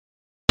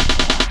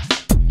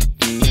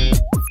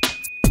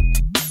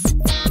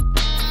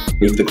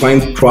If the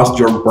client trusts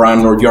your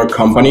brand or your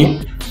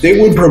company, they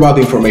will provide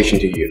information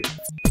to you.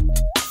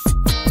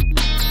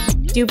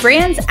 Do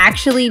brands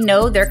actually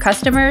know their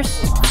customers?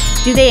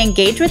 Do they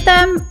engage with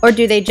them, or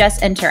do they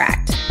just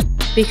interact?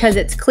 Because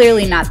it's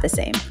clearly not the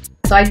same.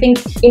 So I think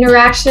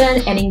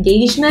interaction and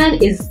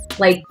engagement is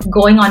like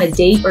going on a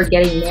date or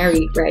getting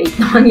married,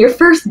 right? On your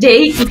first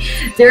date,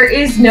 there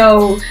is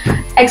no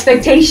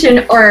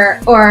expectation or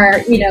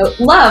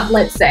love,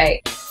 let's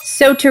say.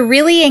 So to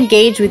really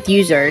engage with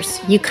users,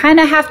 you kind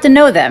of have to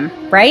know them,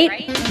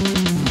 right?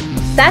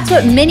 That's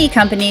what many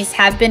companies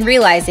have been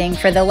realizing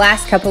for the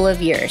last couple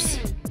of years.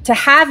 To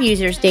have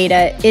users'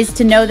 data is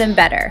to know them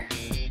better.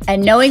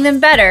 And knowing them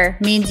better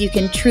means you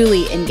can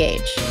truly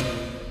engage.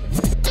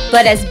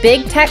 But as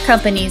big tech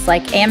companies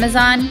like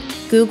Amazon,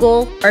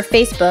 Google, or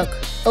Facebook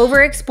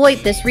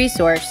overexploit this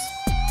resource,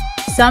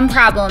 some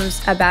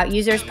problems about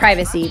users'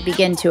 privacy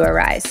begin to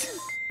arise.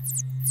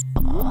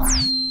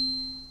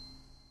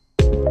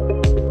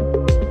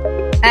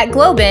 At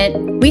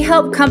Globant, we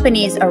help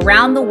companies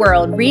around the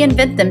world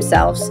reinvent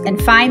themselves and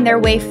find their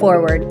way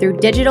forward through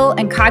digital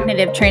and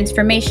cognitive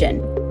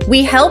transformation.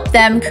 We help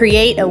them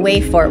create a way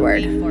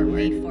forward.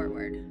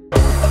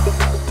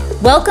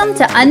 Welcome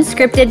to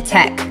Unscripted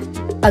Tech,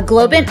 a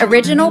Globant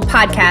original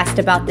podcast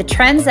about the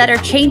trends that are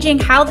changing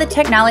how the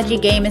technology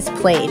game is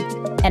played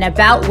and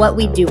about what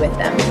we do with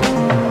them.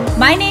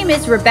 My name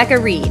is Rebecca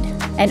Reed,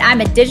 and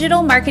I'm a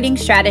digital marketing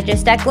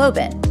strategist at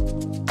Globant.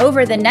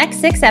 Over the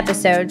next 6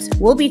 episodes,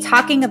 we'll be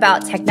talking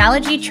about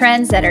technology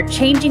trends that are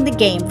changing the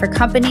game for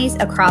companies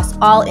across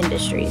all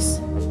industries.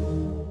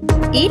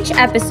 Each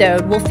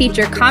episode will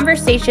feature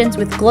conversations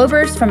with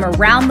Globers from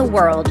around the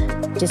world,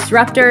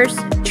 disruptors,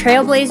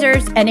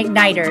 trailblazers, and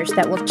igniters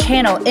that will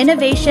channel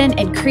innovation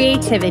and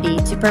creativity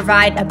to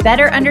provide a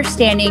better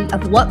understanding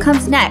of what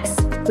comes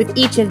next with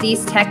each of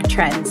these tech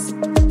trends.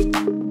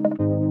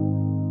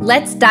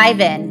 Let's dive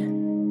in.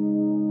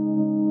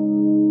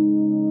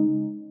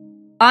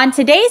 On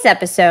today's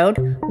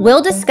episode,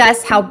 we'll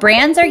discuss how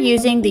brands are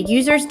using the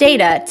user's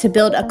data to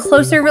build a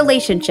closer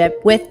relationship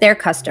with their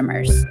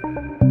customers.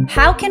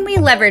 How can we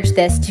leverage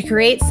this to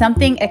create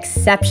something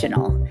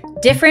exceptional,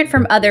 different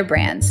from other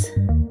brands?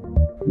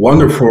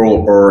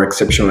 Wonderful or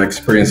exceptional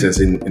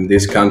experiences in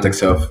this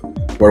context of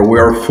where we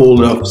are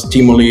full of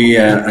stimuli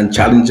and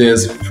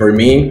challenges. For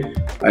me,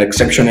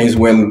 exception is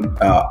when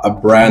a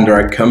brand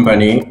or a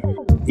company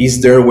is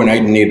there when I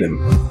need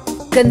them.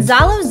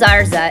 Gonzalo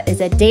Zarza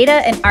is a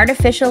data and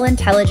artificial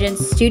intelligence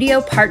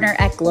studio partner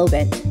at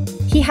Globant.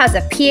 He has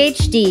a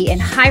PhD in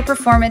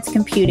high-performance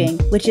computing,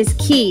 which is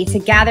key to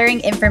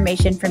gathering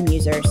information from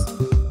users.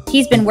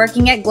 He's been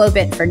working at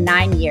Globant for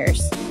 9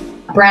 years.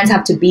 Brands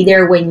have to be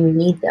there when you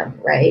need them,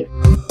 right?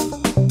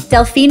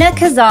 Delfina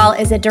Cazal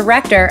is a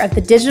director of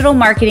the digital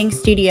marketing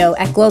studio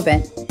at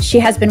Globant. She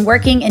has been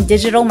working in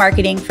digital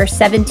marketing for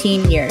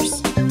 17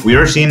 years. We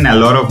are seeing a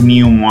lot of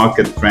new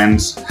market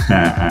trends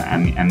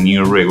and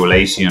new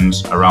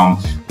regulations around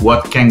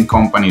what can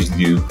companies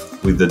do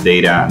with the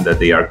data that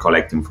they are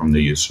collecting from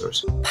the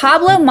users.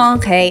 Pablo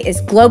Monge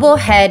is global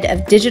head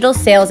of digital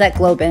sales at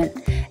Globant,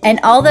 and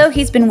although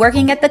he's been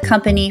working at the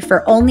company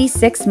for only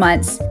 6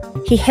 months,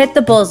 he hit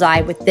the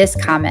bullseye with this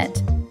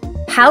comment.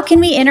 How can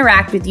we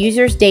interact with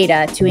users'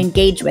 data to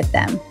engage with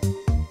them?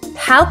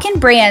 How can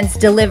brands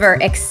deliver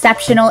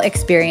exceptional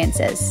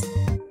experiences?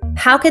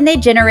 How can they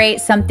generate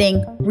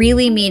something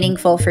really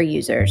meaningful for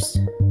users?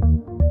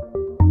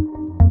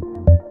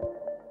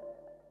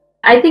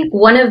 I think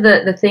one of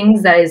the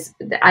things that is,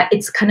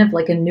 it's kind of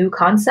like a new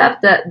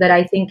concept that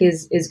I think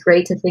is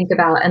great to think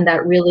about, and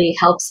that really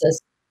helps us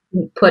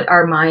put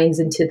our minds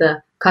into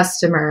the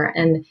customer,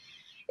 and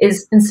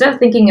is instead of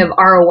thinking of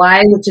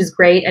ROI, which is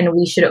great, and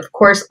we should of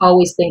course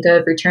always think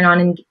of return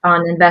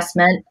on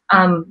investment.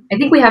 I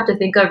think we have to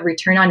think of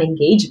return on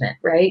engagement,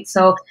 right?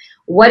 So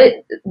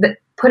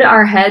put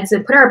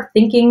our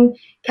thinking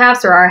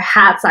caps or our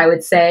hats, I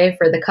would say,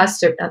 for the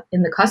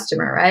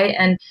customer, right?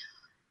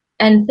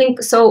 And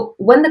think, so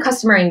when the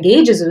customer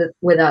engages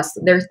with us,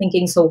 they're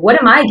thinking, so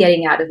what am I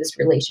getting out of this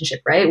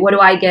relationship, right? What do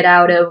I get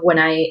out of when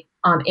I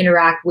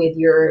interact with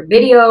your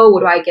video? What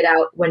do I get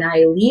out when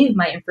I leave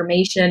my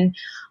information?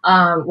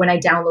 When I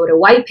download a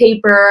white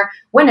paper?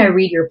 When I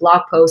read your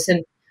blog post?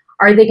 And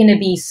are they going to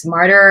be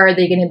smarter? Are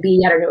they going to be,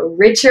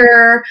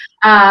 richer?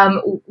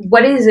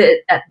 What is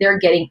it that they're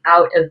getting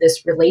out of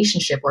this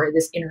relationship or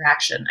this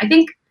interaction? I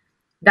think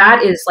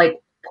that is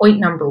like point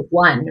number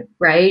 1,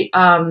 right?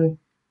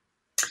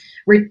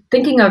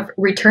 Thinking of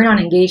return on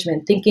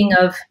engagement, thinking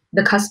of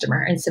the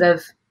customer instead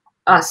of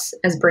us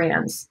as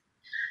brands.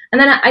 And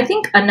then I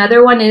think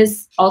another one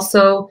is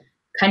also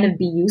kind of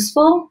be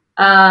useful.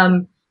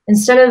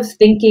 Instead of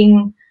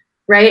thinking,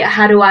 right,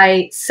 how do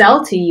I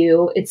sell to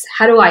you? It's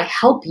how do I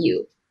help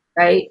you,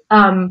 right?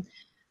 I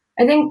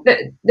think that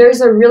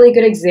there's a really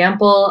good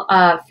example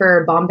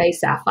for Bombay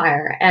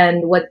Sapphire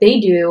and what they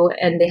do,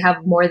 and they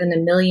have more than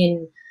 1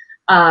 million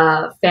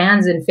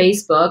fans in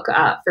Facebook,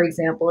 for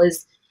example,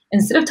 is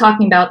instead of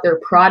talking about their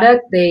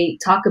product, they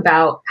talk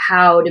about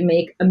how to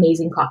make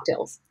amazing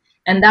cocktails.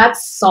 and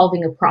that's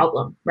solving a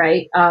problem,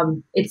 right?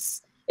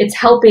 It's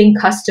helping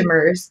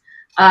customers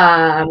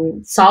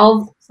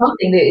solve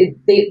something.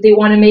 They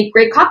want to make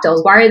great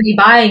cocktails. Why are they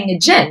buying a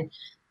gin?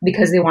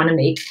 Because they want to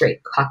make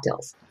great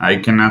cocktails. I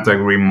cannot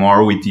agree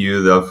more with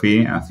you,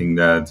 Delphi. I think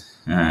that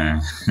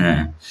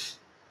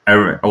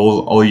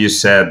all you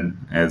said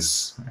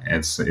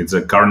it's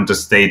a current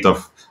state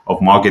of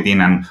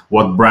marketing and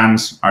what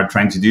brands are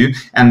trying to do.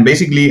 And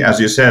basically, as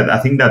you said, I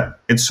think that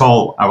it's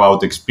all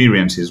about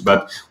experiences,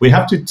 but we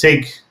have to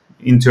take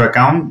into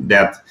account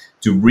that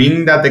to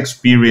bring that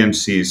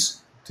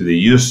experiences to the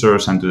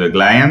users and to the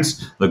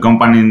clients, the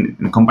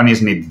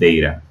companies need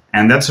data.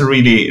 And that's a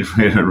really,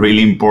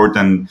 really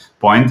important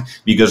point,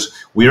 because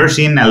we are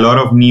seeing a lot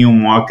of new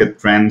market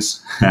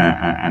trends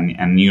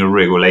and new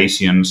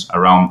regulations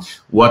around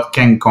what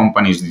can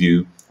companies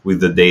do with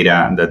the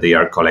data that they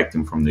are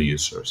collecting from the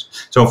users.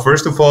 So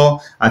first of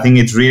all, I think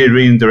it's really,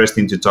 really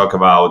interesting to talk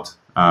about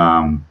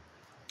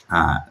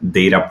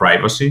data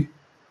privacy,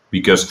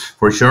 because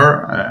for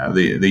sure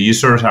the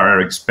users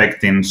are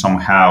expecting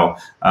somehow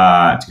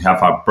to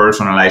have a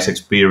personalized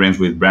experience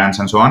with brands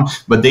and so on,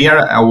 but they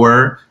are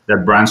aware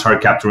that brands are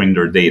capturing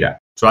their data.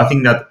 So I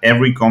think that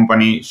every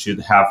company should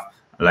have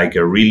like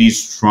a really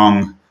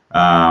strong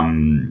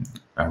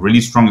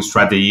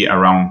strategy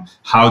around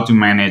how to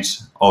manage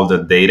all the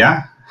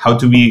data, how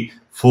to be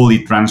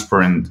fully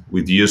transparent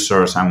with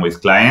users and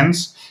with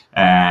clients,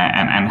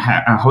 and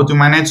how to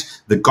manage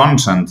the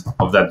consent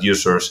of that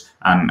users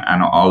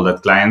and all the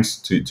clients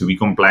to be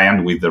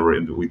compliant with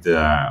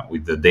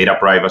the data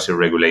privacy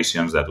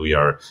regulations that we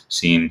are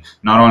seeing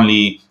not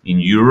only in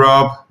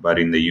Europe but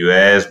in the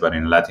US, but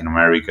in Latin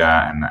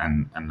America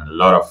and a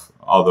lot of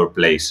other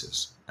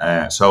places.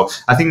 So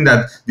I think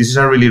that this is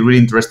a really, really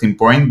interesting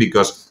point,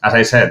 because, as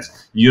I said,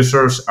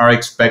 users are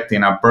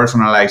expecting a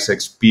personalized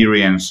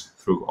experience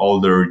through all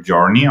their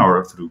journey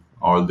or through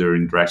all their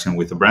interaction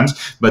with the brands,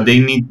 but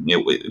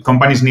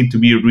companies need to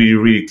be really,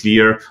 really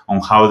clear on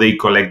how they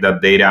collect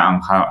that data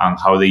and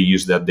how they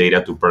use that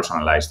data to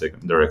personalize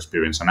their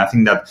experience. And I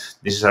think that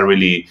this is a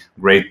really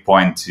great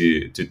point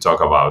to talk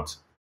about.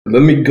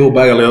 Let me go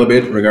back a little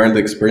bit regarding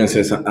the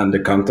experiences and the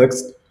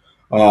context,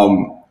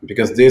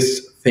 because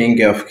this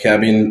thing of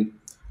having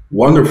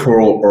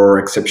wonderful or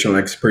exceptional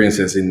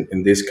experiences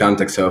in this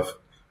context of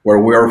where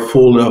we are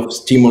full of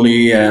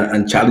stimuli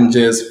and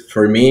challenges.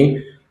 For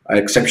me,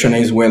 exception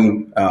is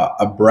when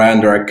a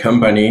brand or a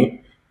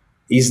company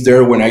is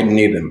there when I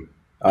need them.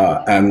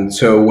 And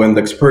so when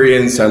the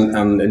experience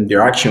and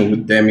interaction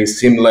with them is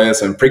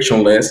seamless and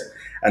frictionless,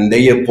 and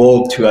they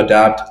evolve to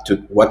adapt to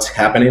what's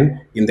happening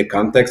in the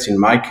context. In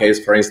my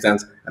case, for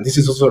instance, and this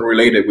is also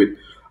related with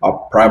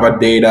private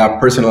data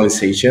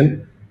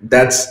personalization,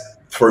 that's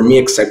for me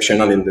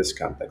exceptional in this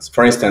context.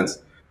 For instance,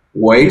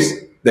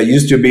 Waze, that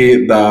used to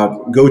be the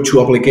go-to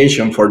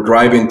application for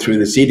driving through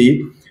the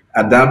city,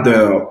 adapt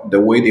the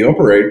way they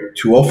operate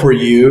to offer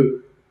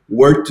you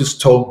where to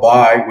stop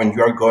by when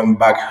you are going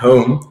back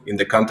home in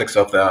the context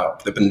of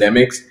the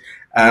pandemics,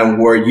 and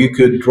where you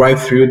could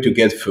drive through to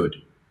get food.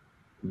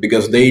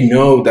 Because they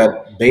know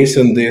that based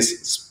on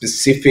this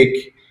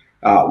specific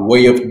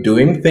way of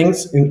doing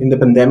things in the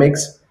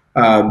pandemics,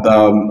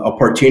 the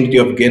opportunity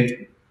of get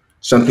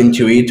something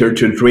to eat or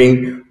to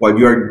drink while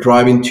you are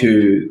driving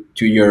to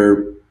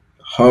your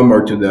home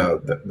or to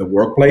the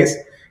workplace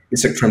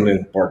is extremely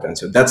important.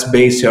 So that's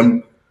based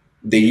on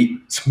the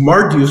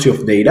smart use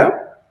of data.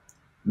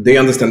 They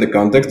understand the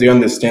context. They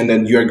understand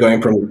that you are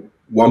going from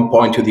one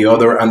point to the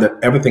other and that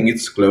everything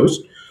is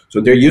closed.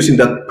 So they're using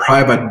that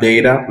private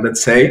data,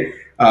 let's say,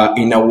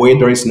 in a way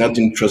that is not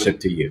intrusive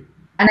to you.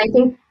 And I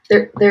think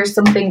there's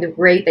something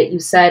great that you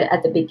said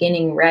at the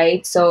beginning,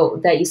 right? So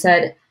that you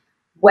said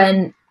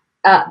when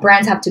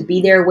brands have to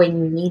be there when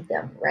you need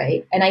them,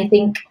 right? And I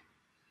think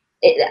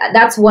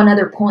that's one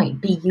other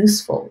point, be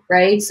useful,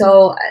 right?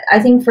 So I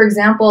think, for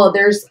example,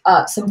 there's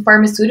some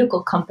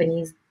pharmaceutical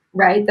companies,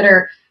 right, that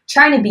are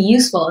trying to be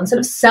useful. Instead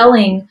of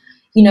selling,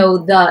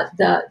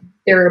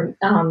 their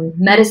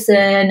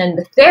medicine and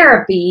the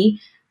therapy,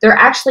 they're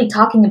actually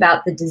talking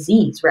about the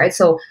disease, right?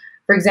 So,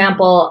 for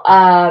example,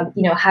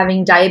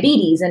 having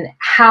diabetes and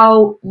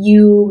how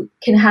you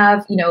can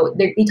have,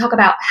 they talk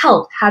about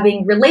health,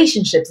 having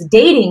relationships,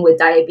 dating with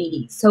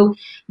diabetes. So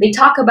they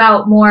talk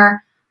about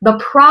more the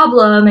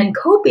problem and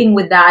coping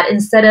with that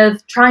instead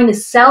of trying to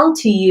sell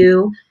to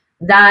you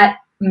that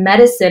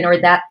medicine or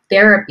that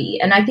therapy.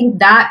 And I think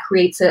that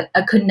creates a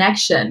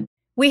connection.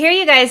 We hear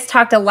you guys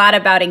talked a lot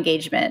about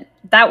engagement.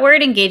 That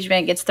word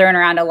engagement gets thrown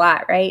around a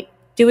lot, right?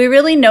 Do we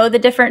really know the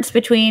difference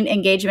between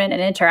engagement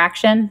and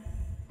interaction?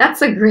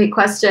 That's a great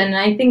question. And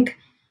I think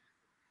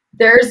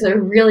there's a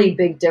really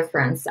big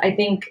difference. I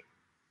think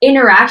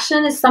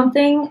interaction is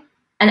something,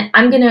 and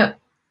I'm going to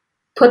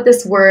put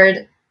this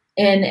word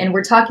in, and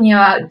we're talking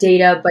about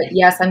data, but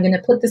yes, I'm going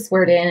to put this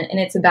word in, and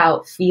it's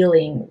about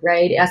feeling,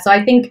 right? So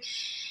I think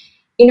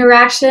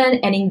interaction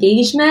and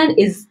engagement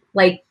is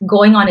like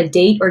going on a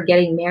date or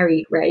getting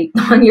married, right?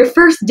 On your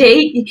first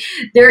date,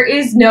 there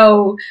is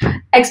no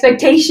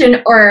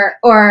expectation or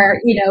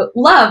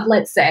love,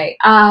 let's say.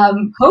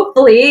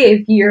 Hopefully,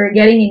 if you're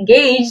getting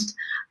engaged,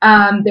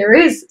 there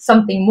is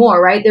something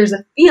more, right? There's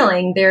a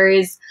feeling. There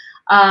is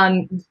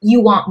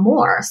you want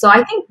more. So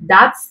I think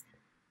that's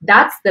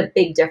the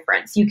big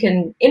difference. You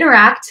can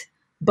interact,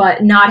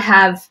 but not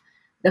have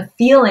the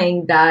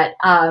feeling that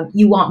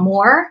you want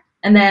more.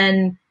 And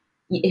then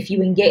if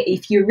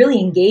you're really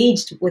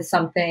engaged with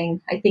something,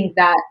 I think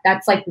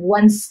that's like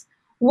one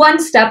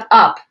step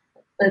up,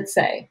 let's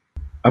say.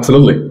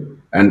 Absolutely.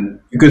 And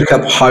you could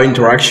have high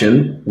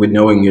interaction with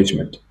no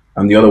engagement,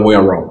 and the other way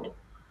around.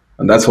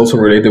 And that's also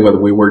related to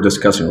what we were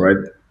discussing, right?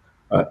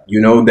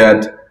 You know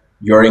that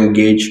you're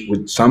engaged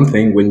with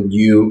something when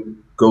you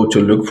go to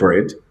look for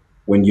it,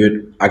 when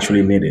you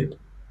actually need it.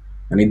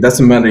 And it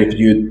doesn't matter if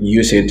you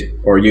use it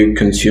or you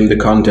consume the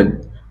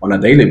content on a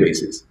daily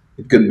basis.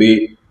 It could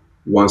be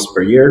once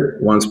per year,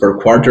 once per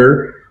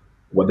quarter,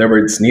 whatever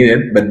it's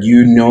needed, but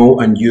you know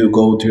and you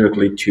go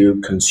directly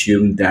to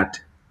consume that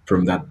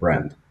from that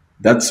brand.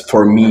 That's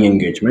for me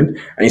engagement.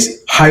 And it's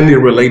highly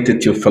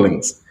related to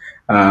feelings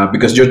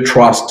because you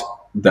trust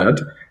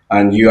that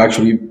and you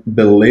actually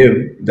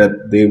believe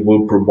that they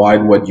will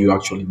provide what you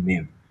actually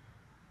need.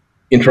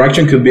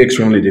 Interaction could be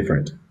extremely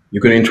different.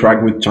 You can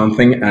interact with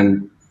something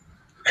and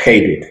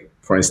hate it,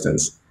 for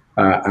instance,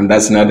 and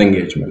that's not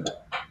engagement,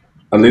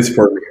 at least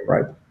for me,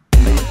 right?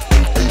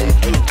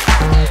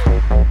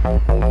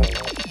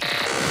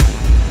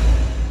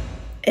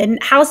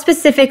 And how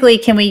specifically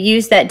can we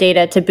use that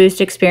data to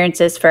boost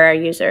experiences for our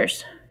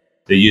users?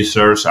 The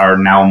users are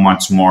now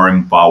much more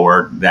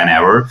empowered than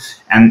ever,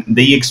 and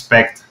they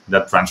expect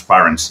that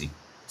transparency.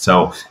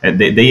 So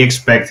they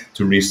expect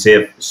to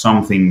receive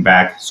something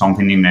back,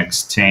 something in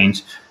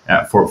exchange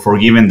for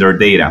giving their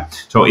data.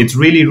 So it's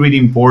really, really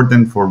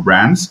important for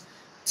brands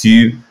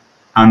to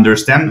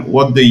understand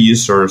what the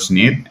users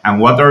need and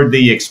what are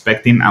they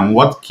expecting and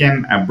what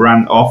can a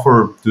brand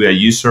offer to a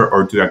user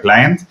or to a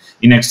client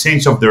in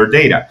exchange of their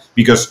data.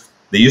 Because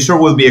the user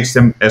will be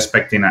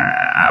expecting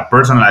a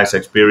personalized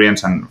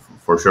experience, and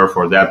for sure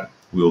for that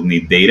we'll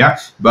need data,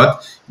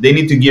 but they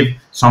need to give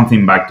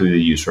something back to the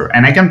user.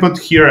 And I can put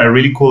here a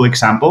really cool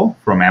example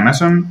from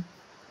Amazon.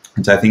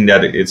 And I think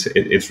that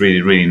it's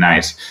really, really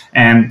nice.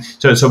 And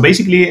so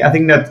basically, I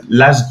think that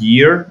last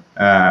year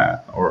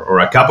or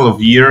a couple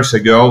of years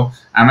ago,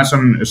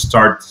 Amazon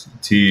started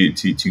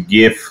to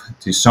give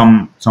to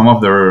some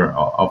of their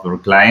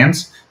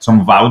clients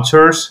some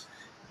vouchers,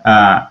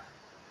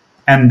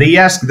 and they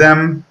asked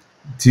them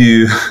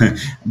to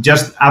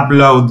just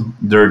upload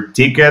their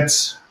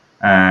tickets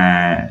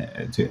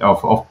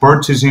of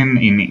purchasing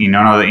in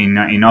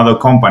other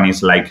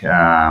companies like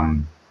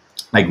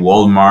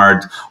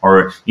Walmart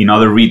or in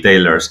other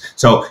retailers.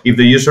 So if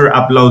the user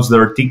uploads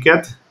their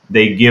ticket,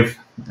 they give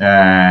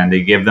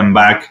them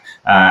back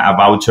a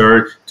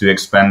voucher to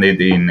expand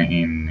it in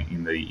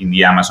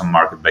the Amazon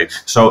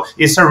marketplace. So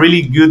it's a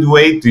really good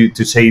way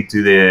to say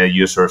to the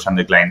users and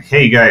the client,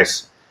 hey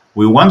guys,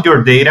 we want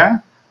your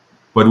data,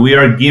 but we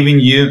are giving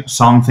you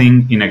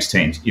something in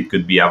exchange. It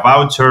could be a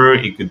voucher,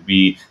 it could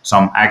be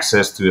some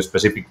access to a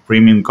specific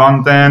premium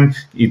content,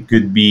 it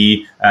could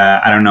be,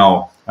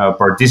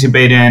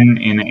 participating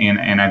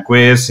in a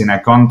quiz, in a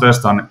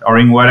contest, or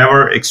in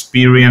whatever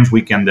experience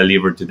we can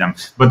deliver to them.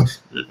 But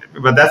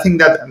I think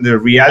that the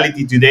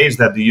reality today is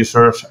that the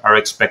users are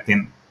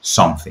expecting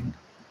something.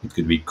 It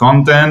could be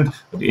content,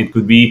 it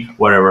could be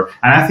whatever.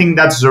 And I think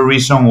that's the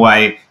reason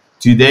why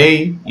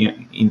today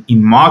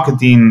in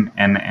marketing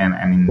and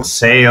in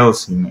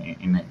sales,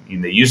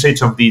 in the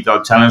usage of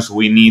digital channels,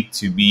 we need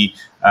to be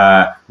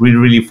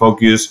really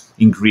focused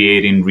in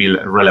creating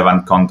real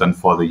relevant content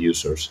for the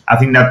users. I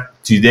think that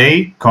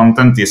today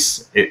content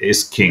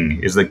is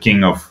king, is the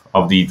king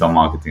of digital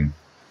marketing.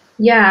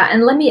 Yeah,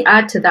 and let me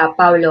add to that,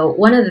 Pablo.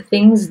 One of the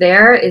things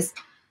there is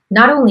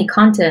not only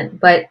content,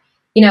 but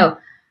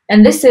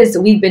and this is,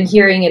 we've been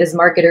hearing it as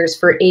marketers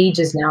for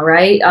ages now,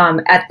 right?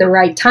 At the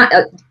right time,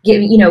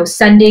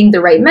 sending the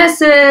right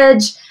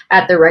message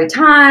at the right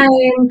time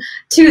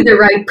to the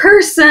right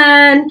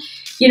person.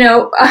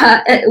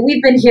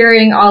 We've been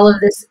hearing all of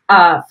this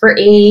for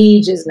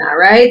ages now,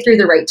 right? Through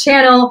the right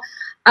channel.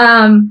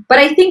 But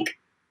I think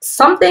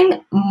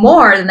something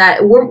more than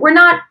that, we're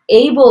not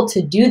able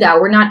to do that.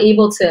 We're not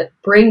able to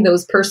bring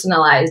those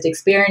personalized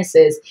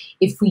experiences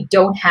if we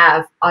don't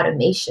have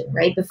automation,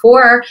 right?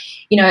 Before,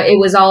 it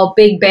was all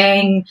big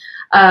bang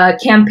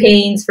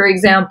campaigns, for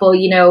example,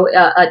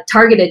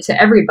 targeted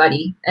to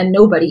everybody and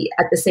nobody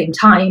at the same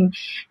time.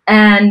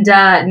 And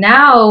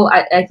now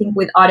I think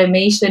with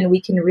automation, we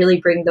can really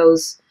bring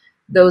those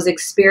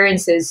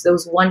experiences,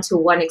 those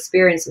one-to-one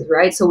experiences,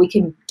 right? So we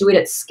can do it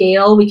at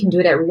scale, we can do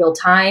it at real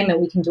time,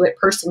 and we can do it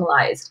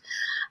personalized.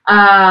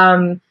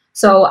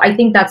 So I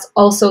think that's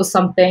also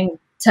something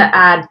to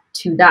add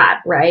to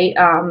that, right?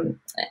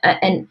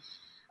 And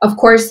of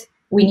course,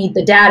 we need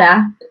the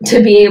data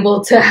to be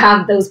able to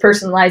have those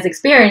personalized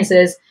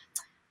experiences.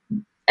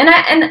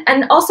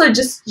 and also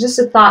just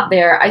a thought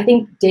there. I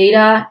think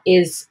data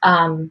is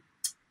I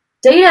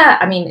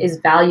mean, is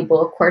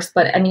valuable, of course,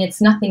 but I mean,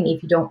 it's nothing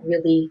if you don't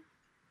really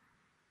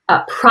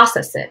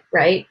process it,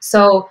 right?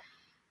 So,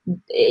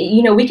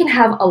 we can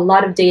have a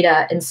lot of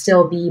data and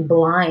still be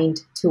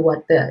blind to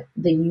what the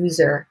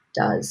user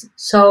does.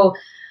 So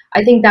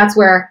I think that's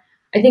where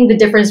I think the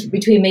difference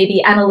between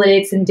maybe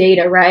analytics and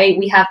data, right?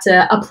 We have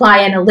to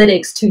apply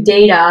analytics to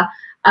data,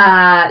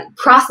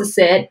 process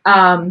it,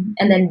 and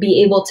then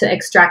be able to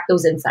extract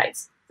those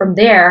insights. From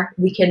there,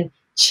 we can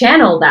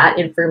channel that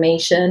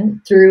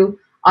information through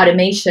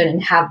automation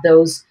and have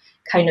those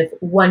kind of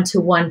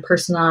one-to-one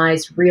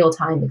personalized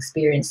real-time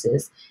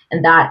experiences.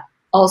 And that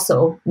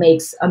also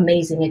makes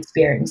amazing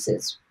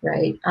experiences,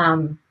 right?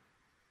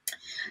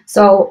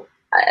 So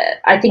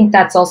I think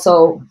that's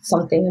also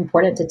something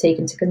important to take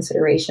into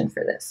consideration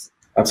for this.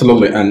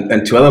 Absolutely.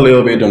 And to add a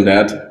little bit on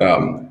that,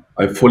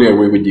 I fully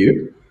agree with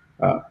you.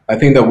 I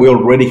think that we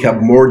already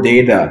have more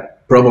data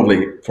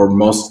probably for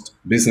most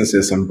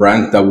businesses and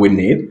brands that we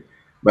need.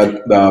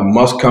 But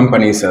most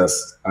companies,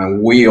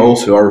 and we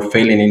also are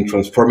failing in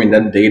transforming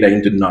that data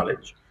into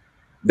knowledge.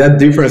 That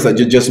difference that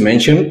you just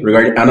mentioned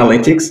regarding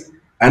analytics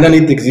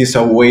is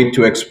a way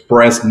to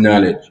express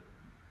knowledge.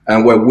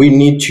 And what we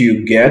need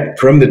to get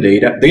from the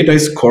data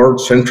is core,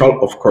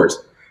 central, of course.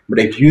 But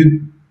if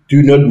you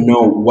do not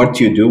know what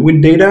to do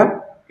with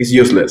data, it's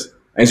useless.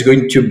 And it's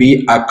going to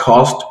be a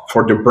cost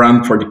for the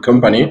brand, for the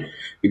company,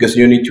 because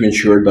you need to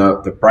ensure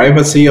the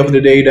privacy of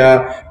the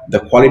data, the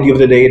quality of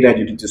the data,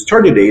 you need to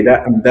store the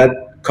data, and that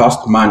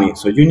costs money.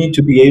 So you need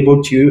to be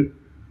able to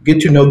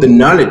get to know the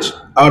knowledge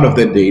out of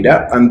the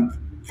data. And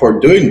for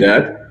doing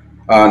that,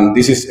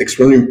 this is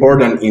extremely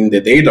important in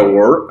the data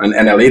world and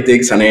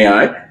analytics and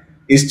AI,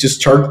 is to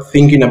start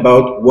thinking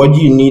about what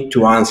you need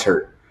to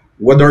answer.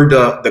 What are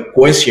the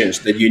questions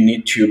that you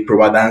need to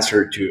provide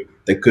answer to?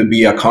 That could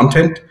be a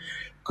content,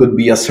 could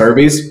be a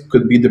service,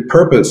 could be the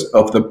purpose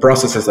of the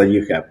processes that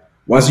you have.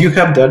 Once you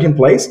have that in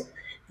place,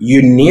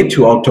 you need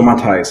to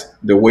automatize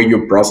the way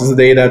you process the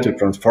data, to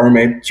transform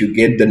it, to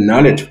get the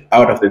knowledge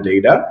out of the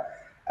data.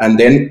 And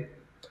then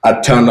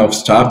a ton of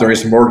stuff. There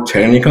is more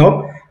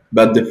technical,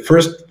 but the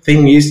first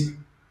thing is,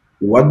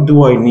 what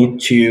do I need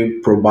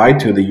to provide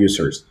to the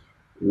users?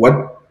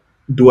 What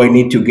do I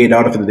need to get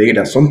out of the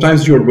data?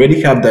 Sometimes you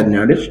already have that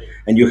knowledge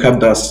and you have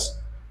those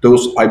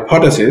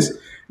hypotheses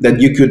that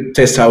you could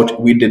test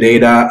out with the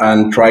data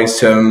and try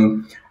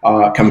some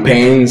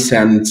campaigns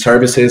and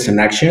services and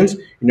actions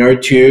in order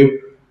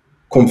to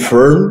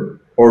confirm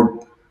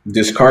or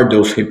discard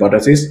those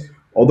hypotheses.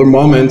 Other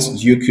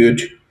moments you could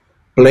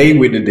play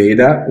with the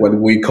data, what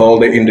we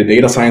call in the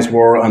data science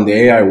world and the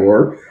AI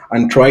world,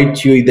 and try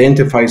to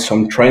identify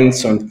some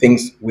trends and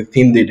things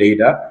within the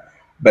data.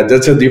 But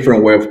that's a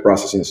different way of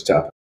processing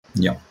stuff.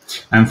 Yeah.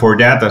 And for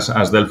that,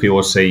 as Delphi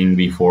was saying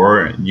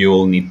before,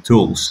 you'll need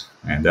tools.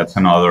 And that's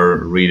another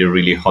really,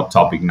 really hot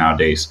topic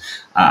nowadays.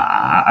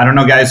 I don't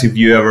know, guys, if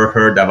you ever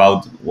heard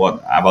about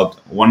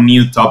one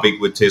new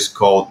topic, which is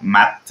called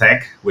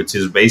MadTech, which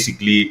is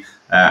basically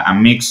a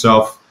mix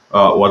of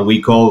what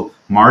we call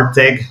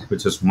MarTech,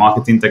 which is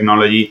marketing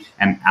technology,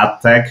 and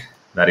AdTech,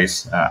 that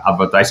is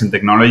advertising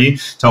technology.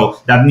 So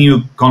that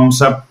new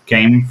concept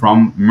came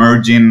from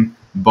merging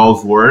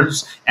both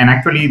worlds. And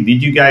actually,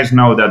 did you guys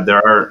know that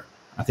there are,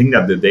 I think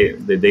that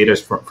the data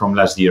is from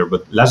last year,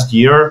 but last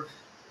year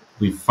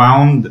we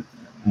found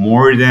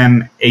more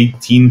than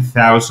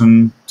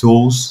 18,000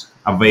 tools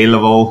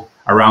available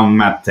around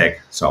MadTech.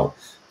 So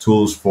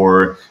tools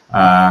for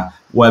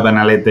web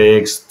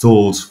analytics,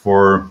 tools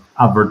for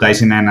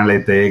advertising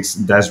analytics,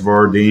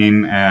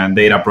 dashboarding,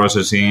 data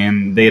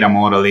processing, data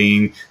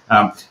modeling.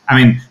 I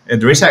mean,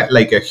 there is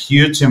a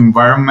huge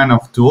environment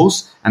of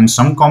tools, and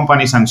some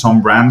companies and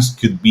some brands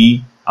could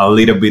be a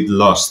little bit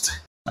lost.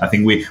 I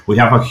think we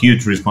have a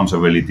huge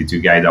responsibility to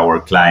guide our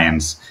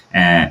clients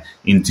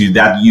into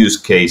that use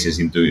cases,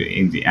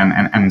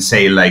 and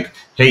say like,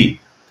 hey,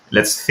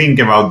 let's think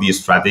about the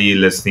strategy.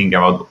 Let's think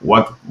about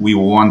what we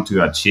want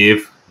to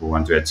achieve. We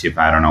want to achieve,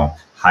 I don't know,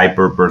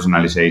 hyper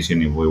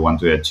personalization. If we want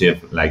to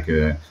achieve like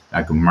a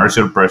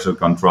commercial pressure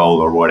control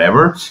or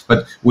whatever,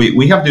 but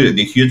we have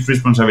the huge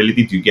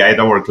responsibility to guide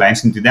our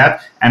clients into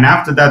that. And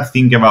after that,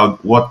 think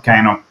about what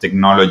kind of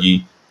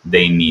technology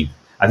they need.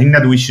 I think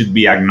that we should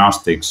be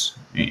agnostics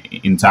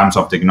in terms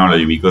of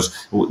technology, because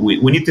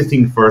we need to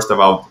think first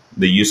about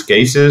the use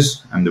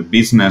cases and the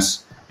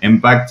business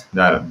impact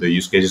that the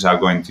use cases are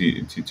going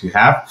to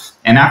have.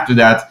 And after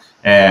that,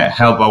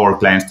 help our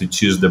clients to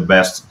choose the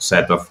best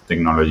set of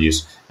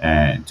technologies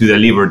to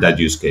deliver that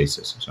use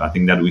cases. So I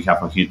think that we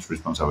have a huge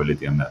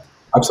responsibility on that.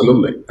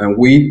 Absolutely. And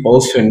we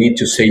also need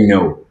to say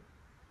no.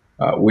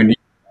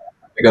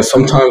 Because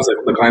sometimes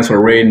the clients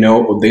already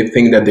know, or they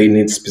think that they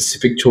need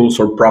specific tools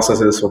or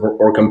processes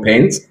or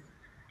campaigns.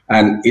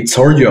 And it's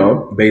our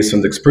job, based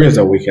on the experience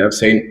that we have,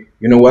 saying,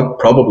 you know what,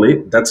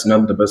 probably that's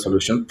not the best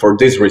solution for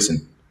this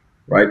reason,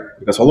 right?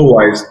 Because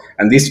otherwise,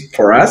 and this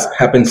for us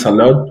happens a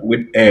lot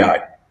with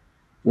AI.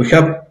 We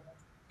have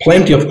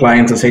plenty of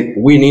clients that say,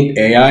 we need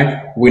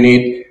AI, we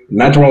need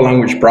natural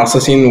language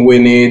processing, we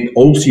need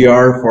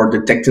OCR for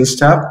detecting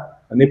stuff,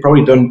 and they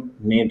probably don't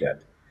need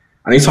that.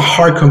 And it's a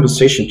hard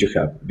conversation to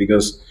have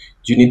because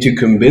you need to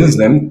convince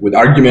them with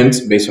arguments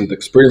based on the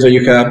experience that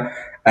you have.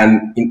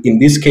 And in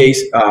this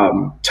case,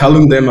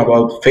 telling them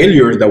about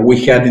failures that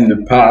we had in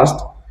the past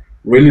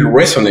really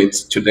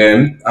resonates to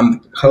them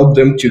and help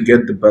them to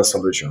get the best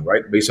solution,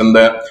 right? Based on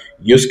the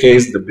use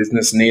case, the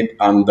business need,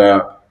 and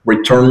the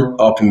return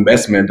of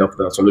investment of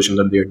the solution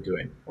that they're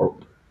doing or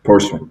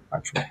pursuing,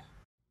 actually.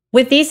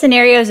 With these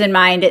scenarios in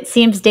mind, it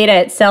seems data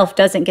itself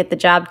doesn't get the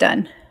job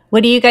done.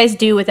 What do you guys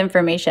do with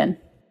information?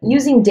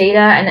 Using data,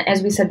 and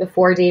as we said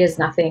before, data is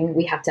nothing.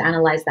 We have to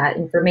analyze that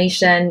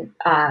information.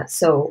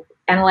 So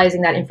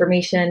analyzing that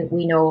information,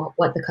 we know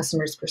what the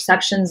customer's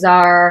perceptions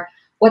are,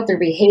 what their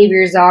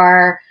behaviors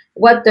are,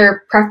 what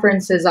their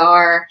preferences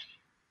are.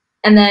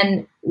 And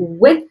then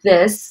with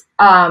this,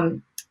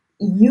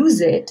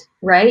 use it,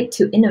 right,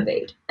 to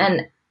innovate.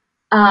 And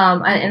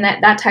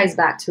that ties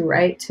back to,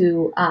 right,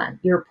 to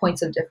your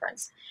points of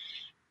difference.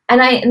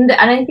 And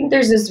I think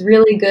there's this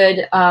really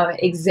good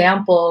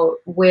example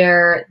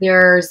where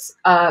there's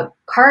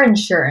car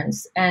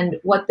insurance, and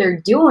what they're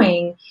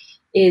doing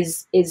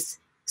is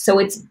so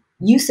it's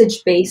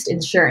usage-based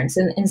insurance,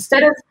 and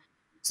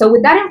so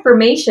with that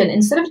information,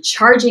 instead of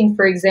charging,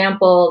 for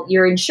example,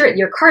 your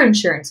car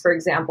insurance, for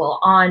example,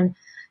 on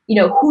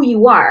who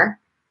you are,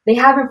 they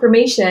have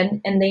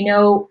information and they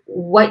know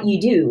what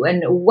you do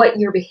and what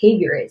your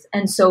behavior is.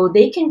 And so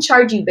they can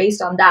charge you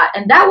based on that.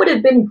 And that would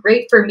have been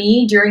great for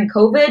me during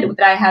COVID,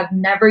 that I have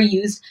never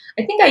used.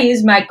 I think I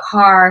used my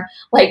car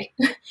like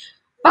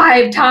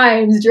 5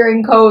 times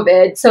during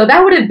COVID. So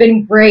that would have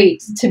been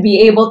great to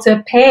be able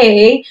to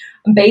pay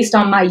based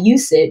on my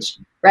usage,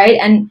 right?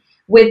 And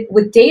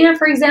with data,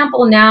 for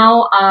example,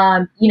 now,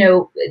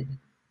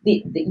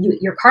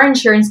 your car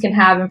insurance can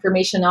have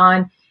information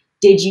on,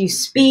 did you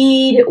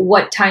speed?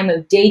 What time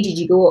of day did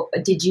you go?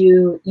 Did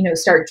you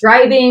start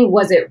driving?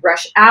 Was it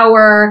rush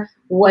hour?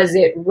 Was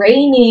it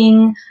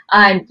raining?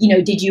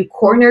 Did you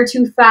corner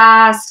too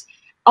fast?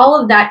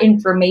 All of that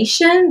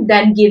information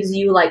then gives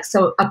you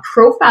a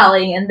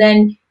profiling, and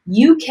then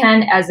you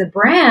can, as a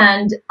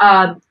brand,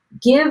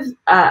 give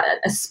a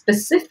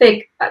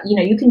specific.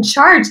 You can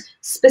charge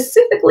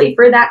specifically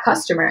for that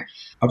customer.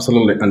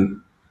 Absolutely, and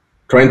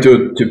trying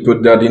to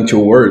put that into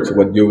words,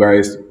 what you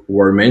guys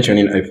were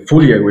mentioning, I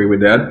fully agree with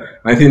that.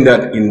 I think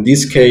that in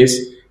this case,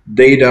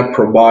 data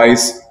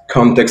provides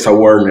context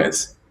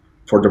awareness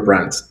for the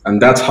brands.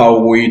 And that's how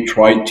we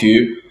try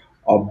to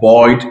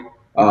avoid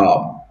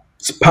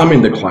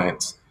spamming the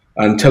clients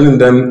and telling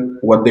them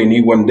what they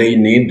need when they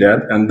need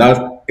that. And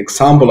that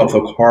example of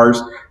the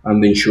cars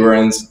and the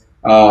insurance,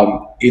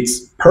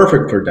 it's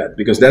perfect for that,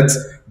 because that's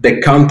the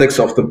context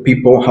of the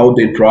people, how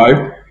they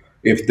drive,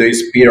 if they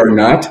speed or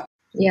not.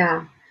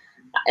 Yeah.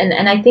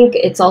 And I think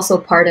it's also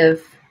part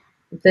of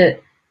the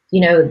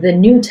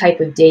new type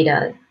of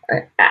data.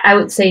 I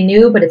would say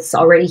new, but it's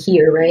already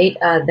here, right?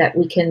 That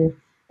we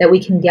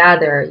can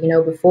gather.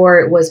 Before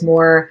it was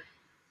more,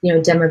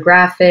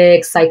 demographic,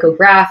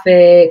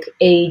 psychographic,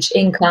 age,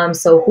 income,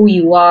 so who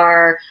you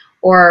are,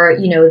 or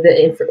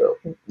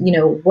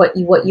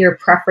what your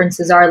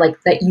preferences are,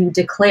 like that you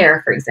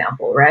declare, for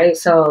example, right?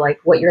 So like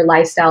what your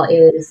lifestyle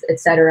is,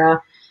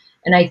 etc.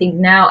 And I think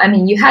now,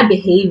 you had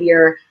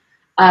behavior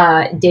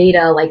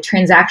data, like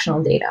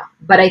transactional data,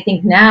 but I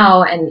think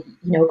now, and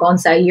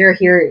Gonza,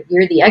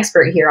 you're the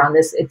expert here on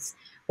this.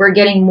 We're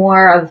getting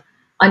more of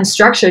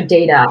unstructured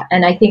data,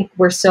 and I think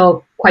we're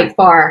still quite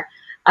far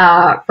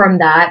from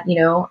that,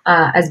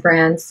 as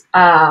brands.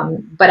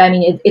 But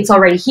it's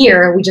already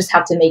here. We just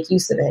have to make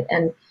use of it,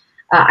 and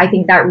I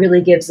think that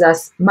really gives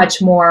us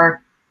much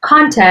more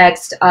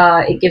context.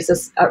 It gives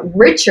us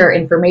richer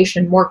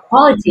information, more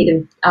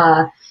qualitative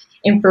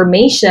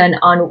information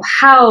on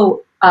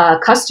how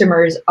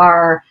customers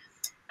are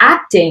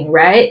acting,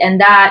 right? And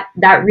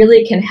that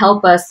really can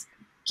help us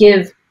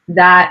give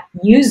that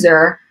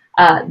user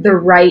the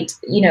right,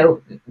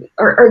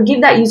 or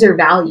give that user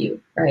value,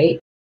 right?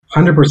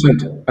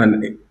 100%.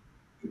 And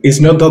it's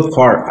not that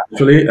far,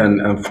 actually.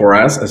 And for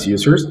us as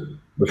users,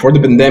 before the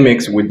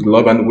pandemics with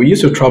Globant, we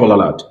used to travel a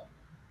lot.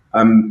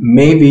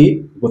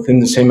 Maybe within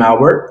the same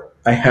hour,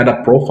 I had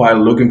a profile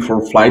looking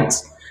for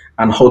flights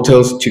and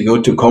hotels to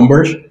go to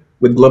Converge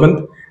with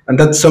Globant. And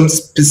that's some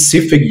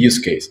specific use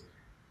case.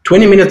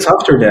 20 minutes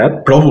after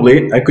that,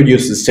 probably I could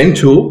use the same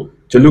tool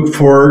to look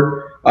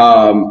for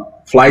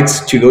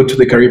flights to go to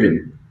the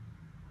Caribbean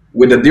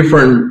with a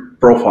different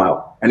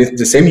profile. And it's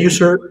the same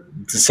user,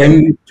 the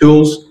same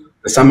tools,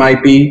 the same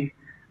IP,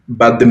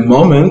 but the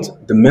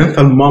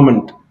mental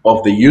moment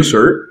of the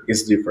user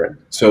is different.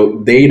 So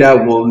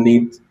data will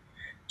need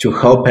to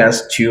help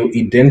us to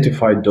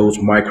identify those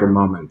micro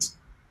moments,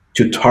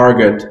 to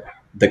target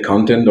the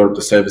content or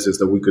the services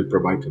that we could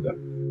provide to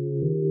them.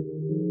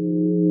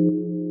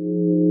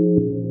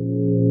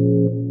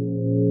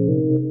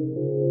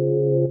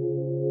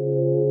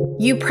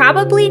 You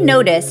probably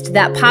noticed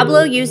that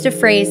Pablo used a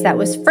phrase that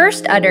was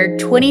first uttered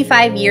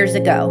 25 years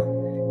ago.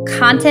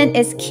 Content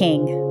is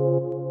king.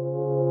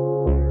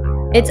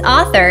 Its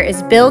author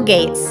is Bill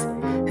Gates,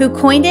 who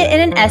coined it in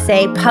an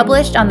essay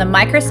published on the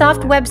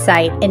Microsoft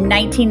website in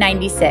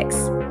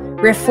 1996,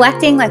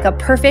 reflecting like a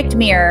perfect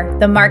mirror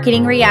the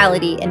marketing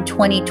reality in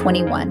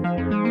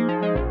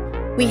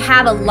 2021. We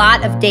have a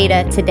lot of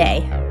data today.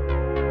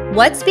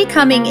 What's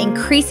becoming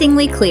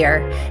increasingly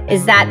clear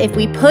is that if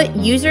we put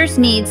users'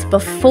 needs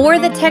before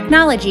the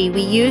technology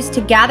we use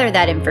to gather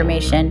that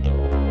information,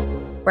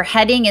 we're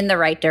heading in the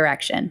right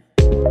direction.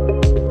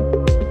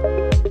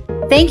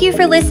 Thank you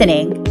for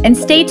listening, and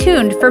stay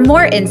tuned for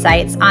more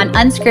insights on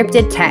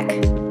Unscripted Tech,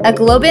 a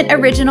Globant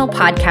original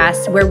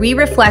podcast where we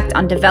reflect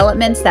on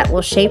developments that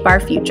will shape our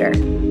future.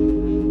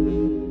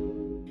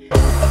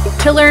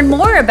 To learn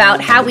more about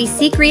how we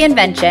seek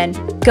reinvention,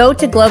 go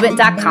to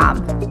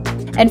globant.com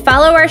and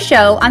follow our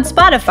show on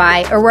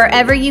Spotify or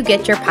wherever you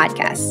get your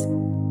podcasts.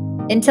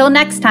 Until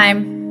next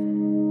time.